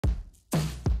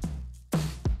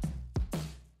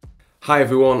Hi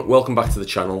everyone, welcome back to the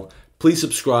channel. Please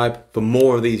subscribe for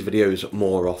more of these videos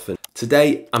more often.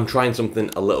 Today I'm trying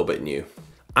something a little bit new.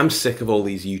 I'm sick of all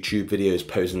these YouTube videos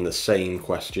posing the same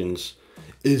questions.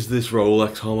 Is this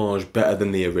Rolex Homage better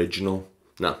than the original?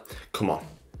 Nah, come on,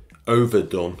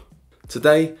 overdone.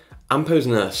 Today I'm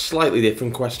posing a slightly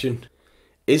different question.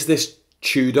 Is this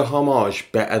Tudor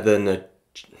Homage better than a...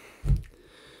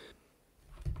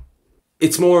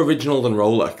 It's more original than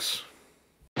Rolex.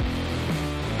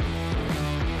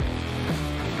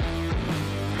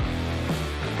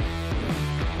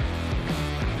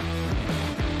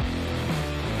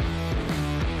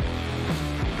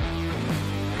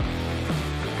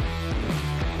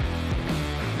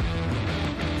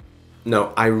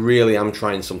 No, I really am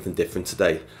trying something different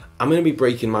today. I'm going to be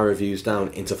breaking my reviews down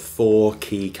into 4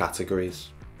 key categories.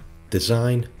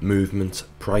 Design, movement,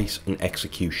 price and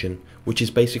execution, which is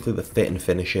basically the fit and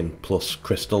finishing plus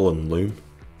crystal and lume.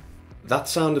 That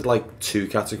sounded like 2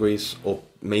 categories, or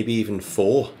maybe even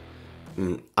 4.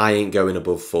 I ain't going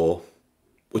above 4,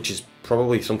 which is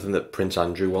probably something that Prince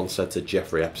Andrew once said to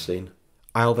Jeffrey Epstein.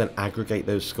 I'll then aggregate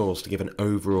those scores to give an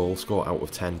overall score out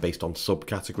of 10 based on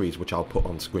subcategories, which I'll put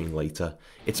on screen later.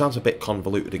 It sounds a bit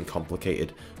convoluted and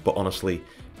complicated, but honestly,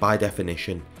 by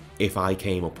definition, if I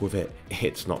came up with it,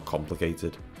 it's not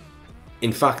complicated.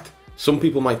 In fact, some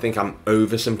people might think I'm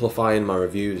oversimplifying my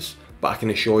reviews, but I can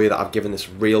assure you that I've given this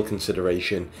real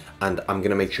consideration and I'm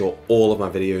going to make sure all of my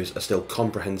videos are still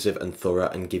comprehensive and thorough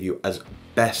and give you as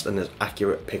best and as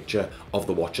accurate a picture of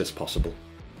the watch as possible.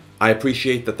 I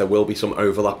appreciate that there will be some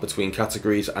overlap between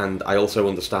categories, and I also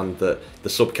understand that the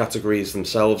subcategories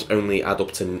themselves only add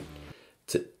up to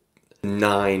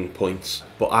 9 points,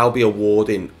 but I'll be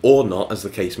awarding, or not as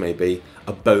the case may be,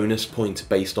 a bonus point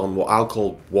based on what I'll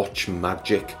call watch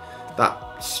magic,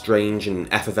 that strange and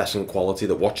effervescent quality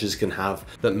that watches can have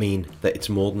that mean that it's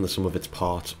more than the sum of its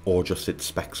parts or just its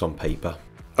specs on paper.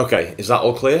 Okay, is that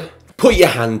all clear? Put your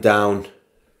hand down.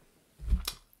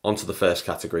 On to the first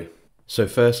category. So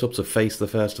first up to face the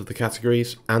first of the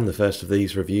categories, and the first of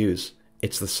these reviews,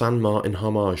 it's the San Martin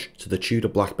Homage to the Tudor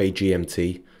Black Bay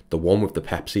GMT, the one with the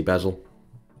Pespi bezel.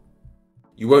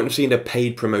 You won't have seen a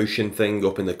paid promotion thing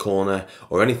up in the corner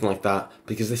or anything like that,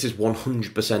 because this is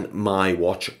 100% my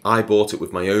watch. I bought it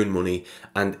with my own money,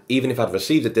 and even if I'd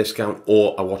received a discount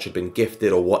or a watch had been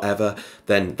gifted or whatever,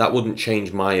 then that wouldn't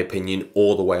change my opinion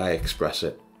or the way I express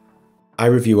it. I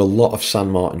review a lot of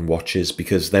San Martin watches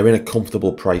because they're in a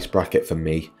comfortable price bracket for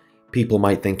me. People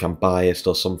might think I'm biased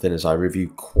or something as I review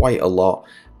quite a lot,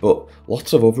 but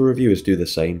lots of other reviewers do the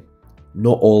same.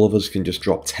 Not all of us can just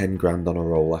drop 10 grand on a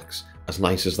Rolex, as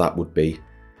nice as that would be.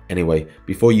 Anyway,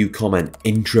 before you comment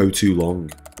intro too long,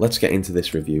 let's get into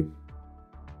this review.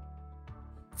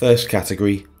 First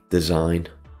category, design.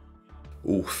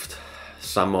 Oof,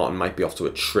 San Martin might be off to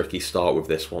a tricky start with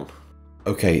this one.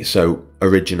 Okay, so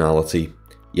originality.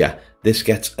 Yeah, this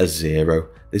gets a 0.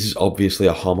 This is obviously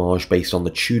a homage based on the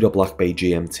Tudor Black Bay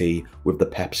GMT with the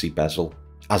Pespi bezel,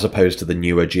 as opposed to the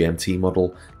newer GMT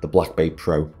model, the Black Bay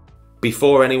Pro.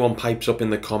 Before anyone pipes up in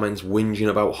the comments whinging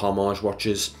about homage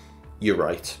watches, you're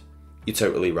right. You're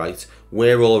totally right.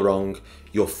 We're all wrong.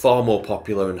 You're far more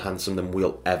popular and handsome than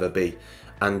we'll ever be.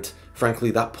 And frankly,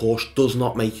 that Porsche does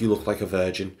not make you look like a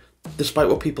virgin, despite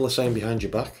what people are saying behind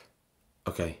your back.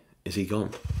 Okay. Is he gone?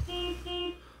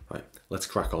 Right, let's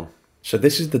crack on. So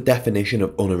this is the definition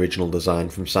of unoriginal design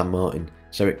from San Martin,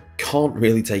 so it can't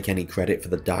really take any credit for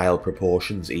the dial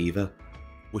proportions either,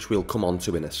 which we'll come on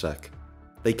to in a sec.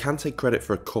 They can take credit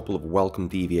for a couple of welcome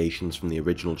deviations from the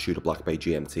original Tudor Black Bay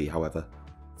GMT, however.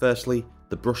 Firstly,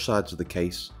 the brush sides of the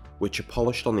case, which are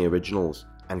polished on the originals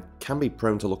and can be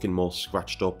prone to looking more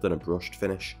scratched up than a brushed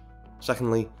finish.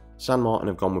 Secondly, San Martin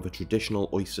have gone with a traditional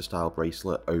oyster style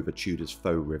bracelet over Tudor's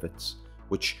faux rivets,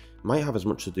 which might have as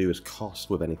much to do as cost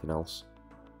with anything else.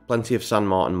 Plenty of San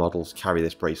Martin models carry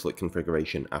this bracelet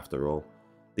configuration after all.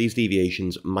 These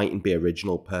deviations mightn't be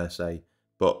original per se,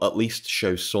 but at least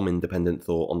show some independent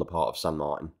thought on the part of San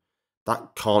Martin.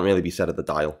 That can't really be said of the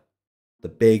dial. The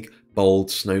big,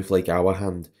 bold snowflake hour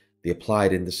hand, the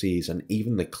applied indices and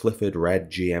even the Clifford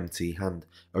red GMT hand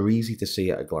are easy to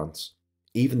see at a glance.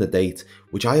 Even the date,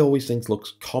 which I always think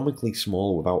looks comically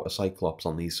small without a cyclops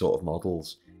on these sort of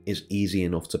models, is easy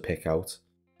enough to pick out.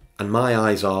 And my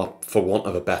eyes are, for want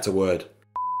of a better word.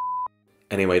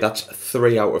 Anyway, that's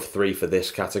 3 out of 3 for this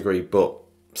category, but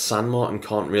San Martin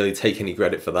can't really take any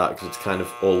credit for that because it's kind of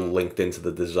all linked into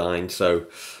the design, so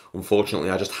unfortunately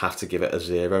I just have to give it a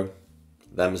 0.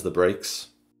 Them's the breaks.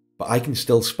 But I can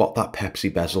still spot that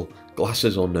Pespi bezel,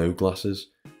 glasses or no glasses,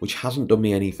 which hasn't done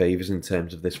me any favours in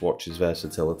terms of this watch's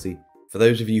versatility. For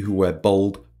those of you who wear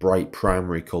bold, bright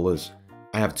primary colours,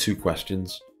 I have two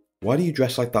questions. Why do you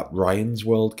dress like that Ryan's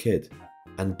World kid?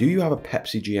 And do you have a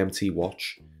Pespi GMT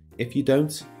watch? If you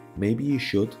don't, maybe you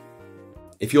should.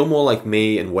 If you're more like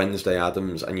me and Wednesday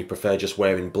Addams and you prefer just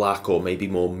wearing black or maybe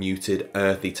more muted,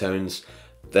 earthy tones,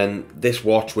 then this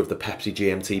watch with the Pespi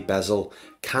GMT bezel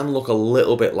can look a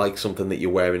little bit like something that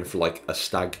you're wearing for like a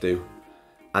stag do,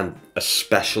 and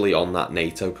especially on that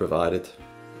NATO provided.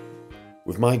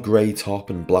 With my grey top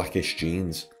and blackish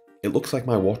jeans, it looks like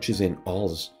my watch is in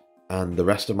Oz, and the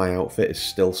rest of my outfit is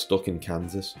still stuck in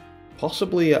Kansas.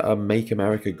 Possibly at a Make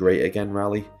America Great Again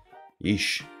rally.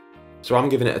 Yeesh. So I'm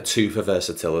giving it a 2 for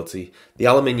versatility. The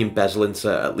aluminium bezel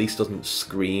insert at least doesn't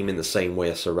scream in the same way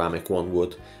a ceramic one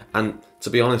would. And to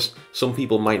be honest, some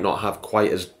people might not have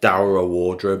quite as dour a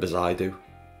wardrobe as I do.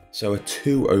 So a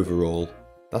 2 overall.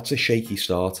 That's a shaky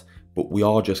start, but we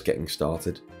are just getting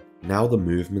started. Now the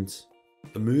movement.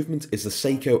 The movement is the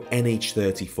Seiko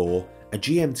NH34, a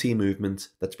GMT movement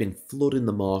that's been flooding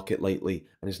the market lately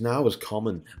and is now as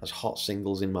common as hot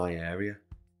singles in my area.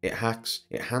 It hacks,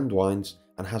 it hand winds,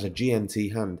 and has a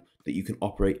GMT hand that you can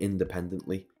operate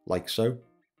independently, like so.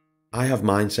 I have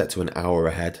mine set to an hour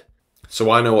ahead, so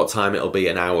I know what time it'll be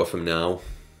an hour from now.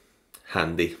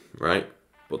 Handy, right?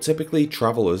 But typically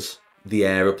travellers, the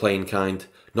aeroplane kind,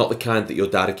 not the kind that your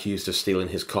dad accused of stealing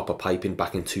his copper piping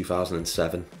back in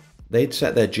 2007. They'd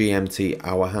set their GMT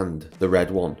hour hand, the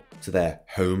red one, to their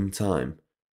home time,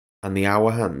 and the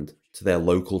hour hand to their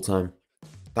local time.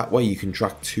 That way you can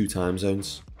track 2 time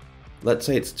zones. Let's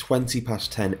say it's 20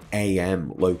 past 10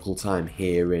 AM local time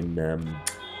here in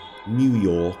New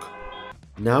York.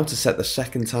 Now to set the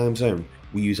second time zone,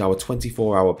 we use our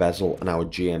 24-hour bezel and our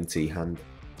GMT hand.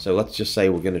 So let's just say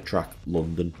we're going to track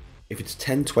London. If it's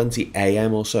 10:20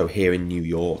 AM or so here in New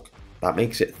York, that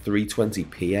makes it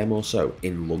 3:20 PM or so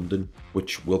in London,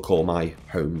 which we'll call my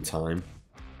home time.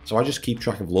 So I just keep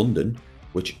track of London,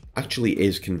 which actually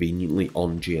is conveniently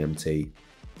on GMT,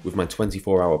 with my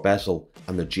 24-hour bezel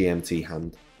and the GMT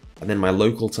hand, and then my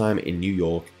local time in New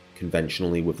York,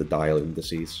 conventionally with the dial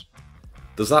indices.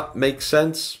 Does that make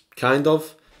sense? Kind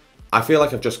of? I feel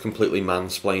like I've just completely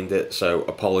mansplained it, so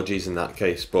apologies in that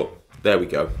case, but there we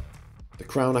go. The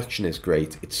crown action is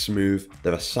great, it's smooth,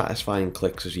 there are satisfying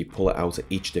clicks as you pull it out at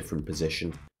each different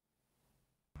position.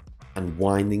 And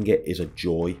winding it is a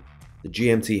joy. The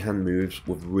GMT hand moves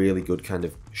with really good kind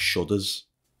of shudders.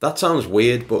 That sounds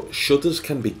weird, but shudders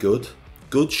can be good.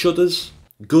 Good shudders?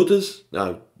 Gooders?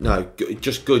 No,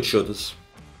 just good shudders.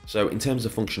 So in terms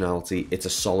of functionality, it's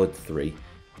a solid 3.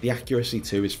 The accuracy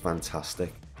too is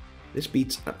fantastic. This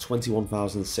beats at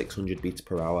 21,600 beats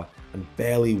per hour and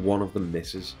barely one of them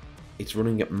misses. It's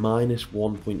running at minus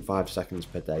 1.5 seconds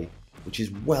per day, which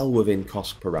is well within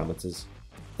cost parameters.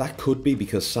 That could be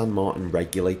because San Martin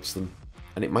regulates them,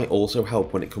 and it might also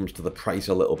help when it comes to the price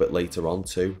a little bit later on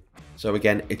too. So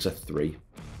again, it's a 3.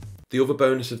 The other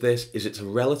bonus of this is it's a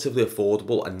relatively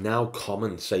affordable and now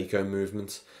common Seiko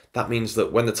movement. That means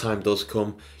that when the time does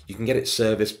come, you can get it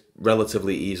serviced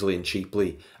relatively easily and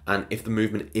cheaply, and if the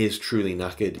movement is truly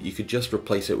knackered, you could just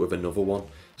replace it with another one.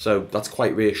 So that's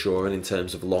quite reassuring in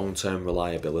terms of long-term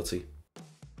reliability.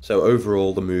 So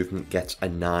overall, the movement gets a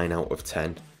 9 out of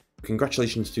 10.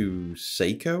 Congratulations to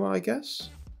Seiko, I guess?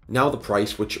 Now the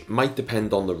price, which might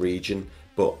depend on the region,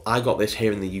 but I got this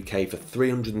here in the UK for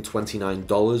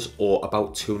 $329 or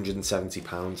about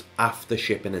 £270 after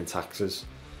shipping and taxes.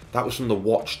 That was from the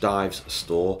Watch Dives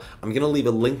store. I'm going to leave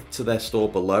a link to their store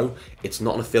below. It's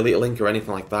not an affiliate link or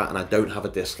anything like that, and I don't have a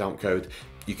discount code.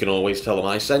 You can always tell them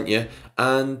I sent you,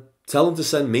 and tell them to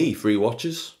send me free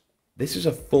watches. This is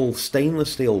a full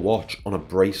stainless steel watch on a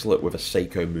bracelet with a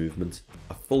Seiko movement,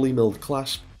 a fully milled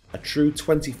clasp, a true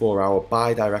 24-hour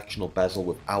bi-directional bezel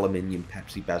with aluminium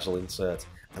Pespi bezel insert,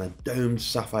 and a domed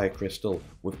sapphire crystal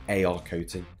with AR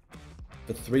coating.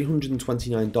 For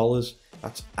 $329,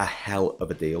 that's a hell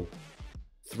of a deal.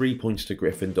 3 points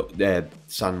to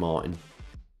San Martin.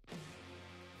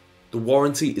 The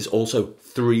warranty is also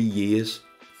 3 years.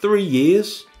 3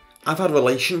 years? I've had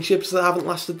relationships that haven't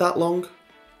lasted that long.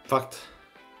 In fact,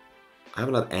 I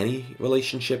haven't had any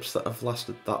relationships that have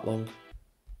lasted that long.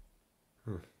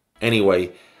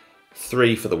 Anyway,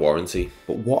 3 for the warranty.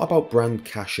 But what about brand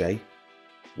cachet?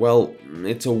 Well,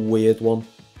 it's a weird one.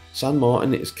 San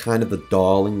Martin is kind of the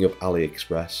darling of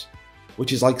AliExpress,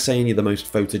 which is like saying you're the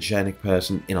most photogenic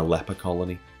person in a leper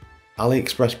colony.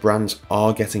 AliExpress brands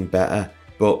are getting better,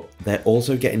 but they're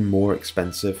also getting more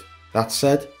expensive. That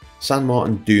said, San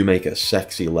Martin do make a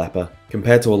sexy leper.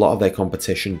 Compared to a lot of their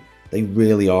competition, they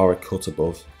really are a cut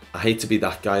above. I hate to be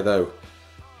that guy though,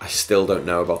 I still don't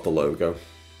know about the logo.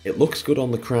 It looks good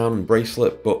on the crown and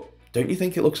bracelet, but don't you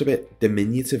think it looks a bit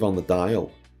diminutive on the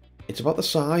dial? It's about the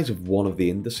size of one of the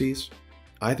indices.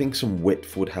 I think some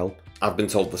width would help. I've been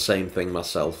told the same thing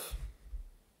myself.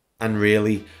 And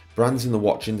really, brands in the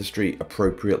watch industry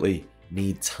appropriately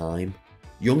need time.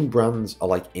 Young brands are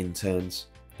like interns.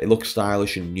 They look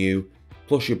stylish and new,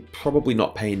 plus you're probably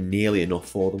not paying nearly enough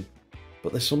for them.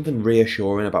 But there's something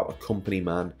reassuring about a company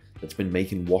man that's been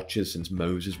making watches since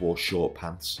Moses wore short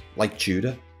pants, like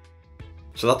Tudor.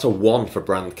 So that's a 1 for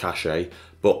brand cachet,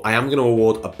 but I am going to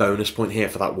award a bonus point here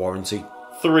for that warranty.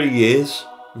 3 years?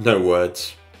 No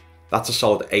words. That's a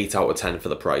solid 8 out of 10 for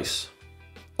the price.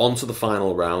 On to the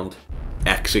final round,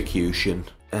 execution.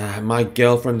 My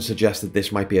girlfriend suggested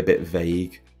this might be a bit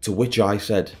vague, to which I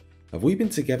said, have we been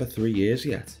together 3 years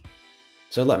yet?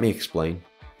 So let me explain.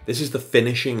 This is the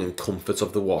finishing and comfort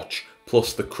of the watch,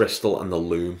 plus the crystal and the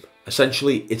lume.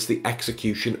 Essentially, it's the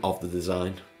execution of the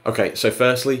design. Okay, so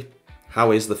firstly,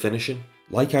 how is the finishing?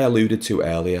 Like I alluded to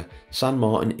earlier, San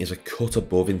Martin is a cut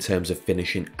above in terms of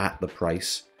finishing at the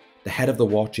price. The head of the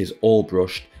watch is all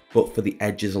brushed, but for the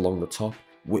edges along the top,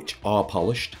 which are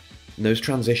polished. And those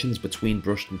transitions between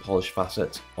brushed and polished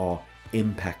facets are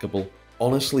impeccable,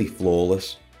 honestly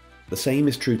flawless. The same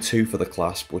is true too for the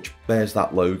clasp, which bears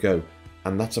that logo,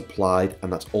 and that's applied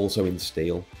and that's also in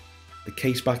steel. The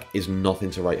caseback is nothing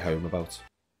to write home about.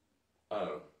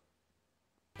 Oh.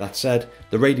 That said,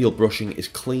 the radial brushing is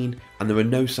clean and there are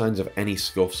no signs of any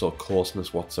scuffs or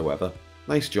coarseness whatsoever.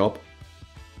 Nice job.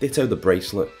 Ditto the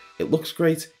bracelet. It looks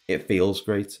great, it feels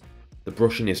great. The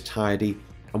brushing is tidy,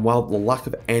 and while the lack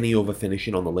of any other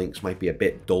finishing on the links might be a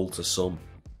bit dull to some,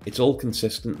 it's all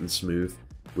consistent and smooth,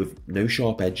 with no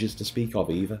sharp edges to speak of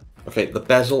either. Okay, the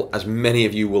bezel, as many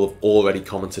of you will have already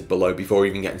commented below before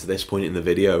even getting to this point in the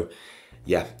video,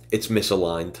 yeah, it's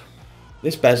misaligned.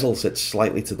 This bezel sits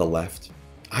slightly to the left.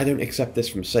 I don't accept this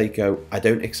from Seiko, I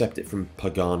don't accept it from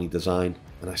Pagani Design,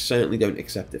 and I certainly don't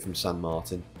accept it from San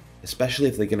Martin, especially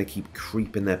if they're going to keep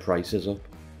creeping their prices up.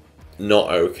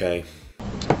 Not okay.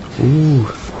 Ooh,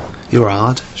 you're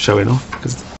hard, showing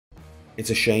off. It's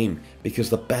a shame, because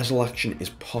the bezel action is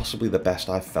possibly the best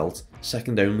I've felt,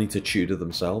 second only to Tudor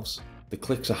themselves. The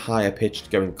clicks are higher pitched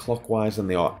going clockwise than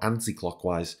they are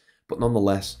anti-clockwise, but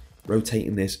nonetheless,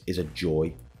 rotating this is a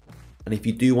joy. And if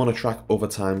you do want to track other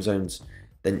time zones,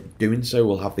 then doing so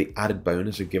will have the added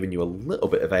bonus of giving you a little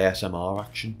bit of ASMR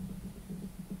action.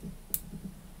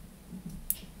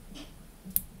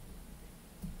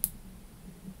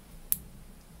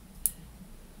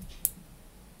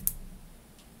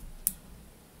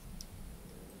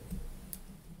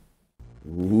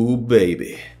 Ooh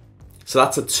baby. So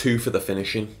that's a 2 for the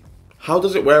finishing. How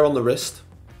does it wear on the wrist?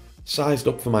 Sized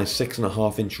up for my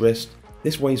 6.5 inch wrist,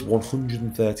 this weighs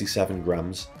 137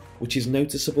 grams, which is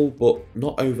noticeable but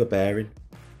not overbearing.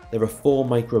 There are 4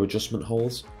 micro adjustment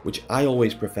holes, which I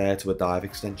always prefer to a dive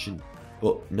extension,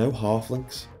 but no half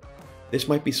links. This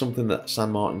might be something that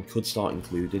San Martin could start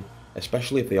including,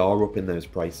 especially if they are up in those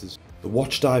prices. The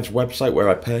Watch Dive's website where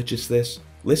I purchased this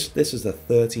lists this as a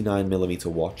 39mm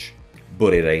watch,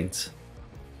 but it ain't.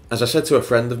 As I said to a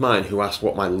friend of mine who asked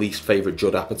what my least favourite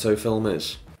Judd Apatow film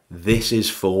is, this is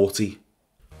 40.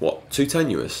 What, too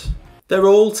tenuous? They're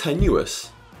all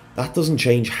tenuous. That doesn't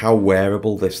change how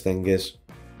wearable this thing is.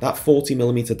 That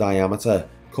 40mm diameter,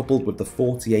 coupled with the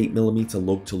 48mm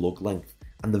lug-to-lug length,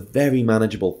 and the very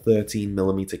manageable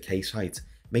 13mm case height,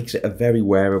 makes it a very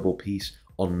wearable piece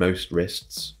on most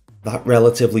wrists. That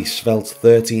relatively svelte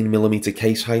 13mm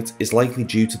case height is likely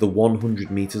due to the 100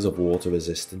 meters of water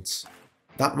resistance.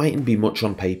 That mightn't be much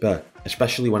on paper,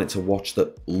 especially when it's a watch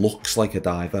that looks like a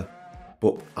diver,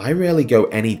 but I rarely go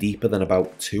any deeper than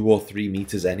about 2 or 3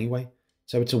 meters anyway,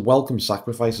 so it's a welcome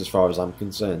sacrifice as far as I'm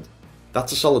concerned.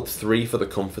 That's a solid 3 for the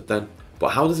comfort then, but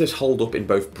how does this hold up in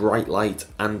both bright light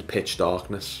and pitch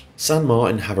darkness? San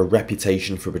Martin have a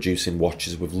reputation for producing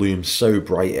watches with looms so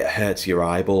bright it hurts your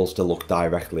eyeballs to look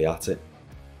directly at it.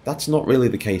 That's not really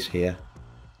the case here.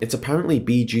 It's apparently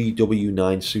BGW9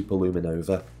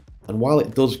 Superluminova, and while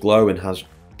it does glow and has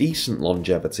decent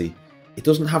longevity, it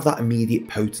doesn't have that immediate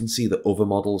potency that other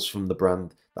models from the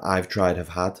brand that I've tried have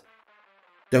had.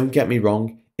 Don't get me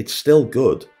wrong, it's still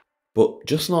good, but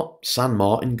just not San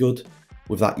Martin good,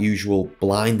 with that usual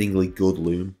blindingly good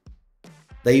loom.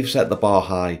 They've set the bar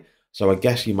high, so I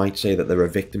guess you might say that they're a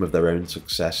victim of their own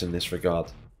success in this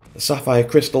regard. The sapphire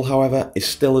crystal, however, is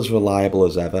still as reliable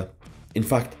as ever. In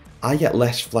fact, I get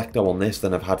less flecto on this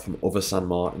than I've had from other San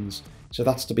Martins, so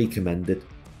that's to be commended.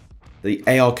 The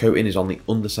AR coating is on the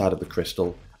underside of the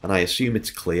crystal, and I assume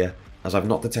it's clear, as I've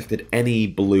not detected any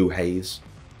blue haze.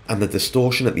 And the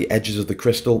distortion at the edges of the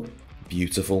crystal,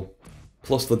 beautiful.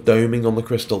 Plus the doming on the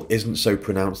crystal isn't so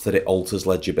pronounced that it alters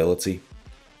legibility.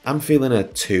 I'm feeling a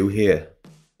 2 here.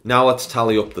 Now let's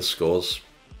tally up the scores.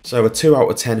 So a 2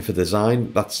 out of 10 for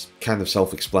design, that's kind of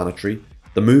self-explanatory.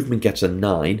 The movement gets a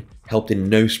 9, helped in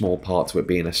no small part to it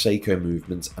being a Seiko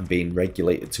movement and being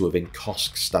regulated to within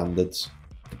COSC standards.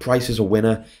 The price is a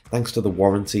winner thanks to the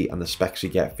warranty and the specs you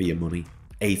get for your money.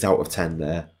 8 out of 10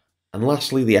 there. And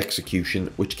lastly the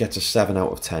execution, which gets a 7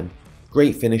 out of 10.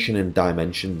 Great finishing and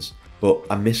dimensions, but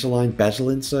a misaligned bezel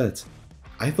insert.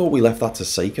 I thought we left that to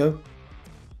Seiko.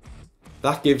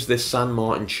 That gives this San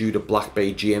Martin Tudor Black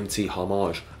Bay GMT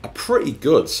Homage a pretty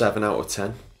good 7 out of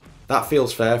 10. That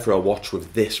feels fair for a watch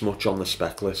with this much on the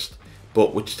spec list,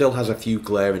 but which still has a few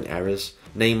glaring errors,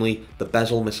 namely the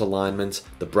bezel misalignment,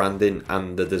 the branding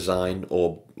and the design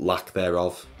or lack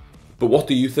thereof. But what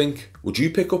do you think? Would you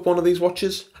pick up one of these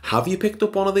watches? Have you picked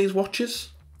up one of these watches?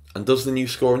 And does the new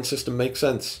scoring system make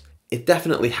sense? It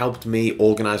definitely helped me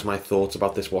organise my thoughts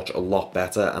about this watch a lot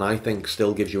better, and I think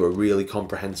still gives you a really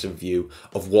comprehensive view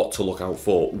of what to look out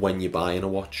for when you're buying a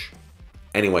watch.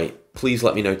 Anyway, please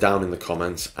let me know down in the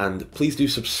comments, and please do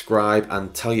subscribe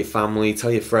and tell your family,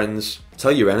 tell your friends,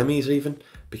 tell your enemies even,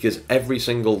 because every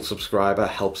single subscriber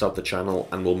helps out the channel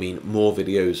and will mean more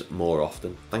videos more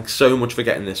often. Thanks so much for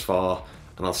getting this far,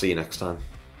 and I'll see you next time.